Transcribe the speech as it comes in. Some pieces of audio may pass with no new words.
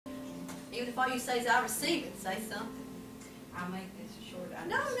even if all you say is I receive it, say something. I'll make this short.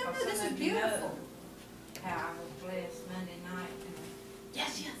 No, this is beautiful. How I was blessed Monday night.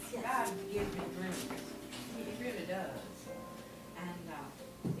 Yes. God gives me dreams. He really does. And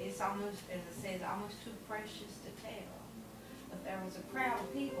it's almost, as I said, almost too precious to tell. But there was a crowd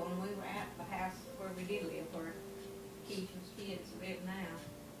of people, and we were at the house where we did live, where Keisha's kids live now.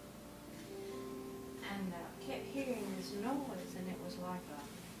 And kept hearing this noise, and it was like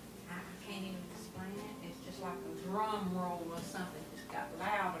I can't even explain it. It's just like a drum roll or something. It just got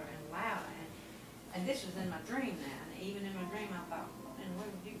louder and louder. And this was in my dream now. And even in my dream, I thought, and what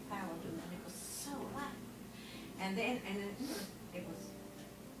would you power do? And it was so loud. And then, it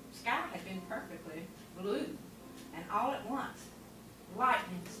was, sky had been perfectly blue. And all at once,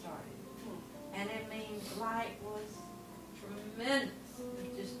 lightning started. And it means light was tremendous,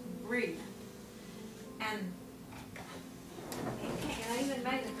 just brilliant. And I even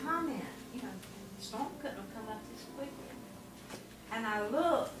made a comment, the storm couldn't have come up this quickly. And when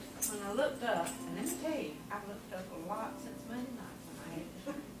I looked up, and let me tell you, I've looked up a lot since Monday night when I had this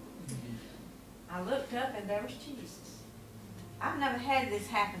dream. I looked up and there was Jesus. I've never had this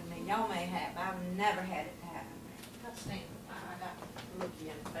happen to me. Y'all may have. I've never had it happen to me. I stand. I got to look you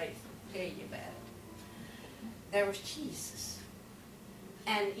in the face and tell you about it. There was Jesus.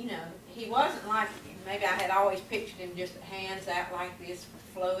 And, he wasn't like, maybe I had always pictured him just hands out like this,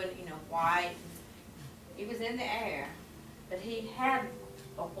 flowing, white. He was in the air, but he had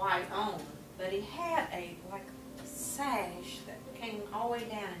a white on, but he had a sash that came all the way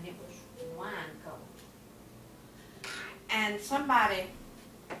down, and it was wine color. And somebody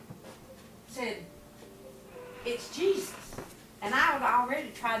said, "It's Jesus." And I had already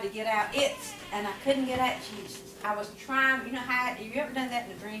tried to get out and I couldn't get at Jesus. I was trying, have you ever done that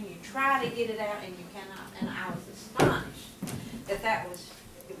in a dream? You try to get it out and you cannot. And I was astonished that was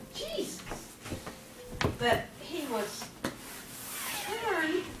Jesus. But he was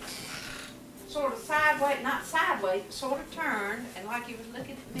turned sort of sideways, not sideways, but sort of turned, and like he was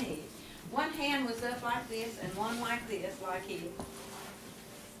looking at me. One hand was up like this and one like this, like he,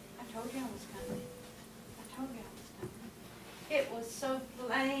 I told you I was coming. I told you I was coming. It was so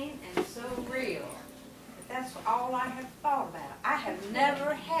plain and so real. But that's all I have thought about. I have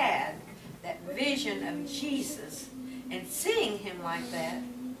never had that vision of Jesus and seeing him like that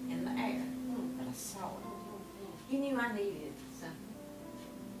in the air. But I saw it. He knew I needed something.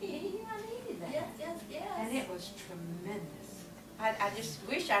 He knew I needed that. Yes. And it was tremendous. I just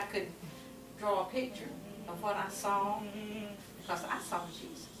wish I could draw a picture of what I saw, because I saw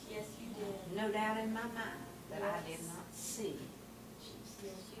Jesus. Yes, you did. No doubt in my mind that I did not see Jesus.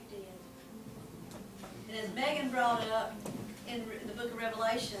 Yes, you did. And as Megan brought up in the book of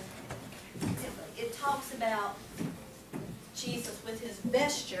Revelation, it talks about Jesus with his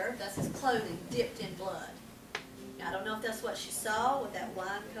vesture, that's his clothing, dipped in blood. Now, I don't know if that's what she saw with that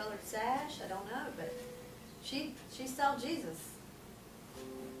wine-colored sash. I don't know, but she saw Jesus.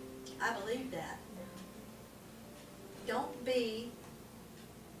 I believe that. Don't be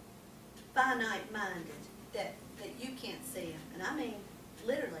finite-minded that you can't see him. And I mean,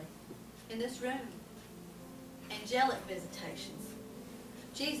 literally, in this room. Angelic visitations.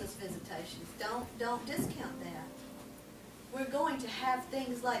 Jesus visitations. Don't discount that. We're going to have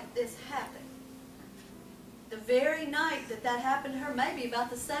things like this happen. The very night that happened to her, maybe about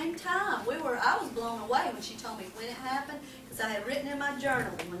the same time, I was blown away when she told me when it happened, because I had written in my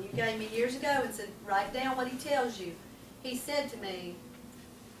journal, when you gave me years ago and said, write down what he tells you. He said to me,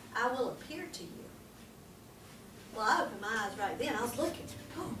 I will appear to you. Well, I opened my eyes right then. I was looking.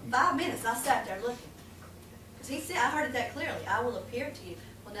 5 minutes, I sat there looking. Because he said, I heard it that clearly, I will appear to you.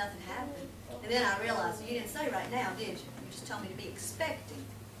 Well, nothing happened. And then I realized, you didn't say right now, did you? You just told me to be expecting.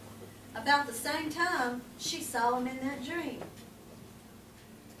 About the same time, she saw him in that dream.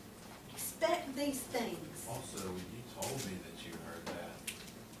 Expect these things. Also, you told me that you heard that.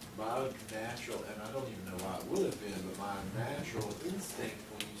 My natural, and I don't even know why it would have been, but my natural instinct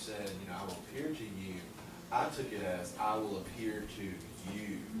when you said, I will appear to you, I took it as I will appear to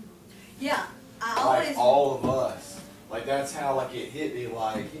you. Yeah, I always... Like all of us. Like that's how it hit me,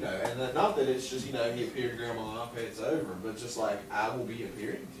 and then, not that it's just, he appeared to Grandma, okay, it's over, but just I will be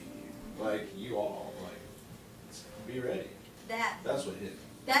appearing to you. Like you all, be ready. That's what hit me.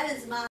 That is my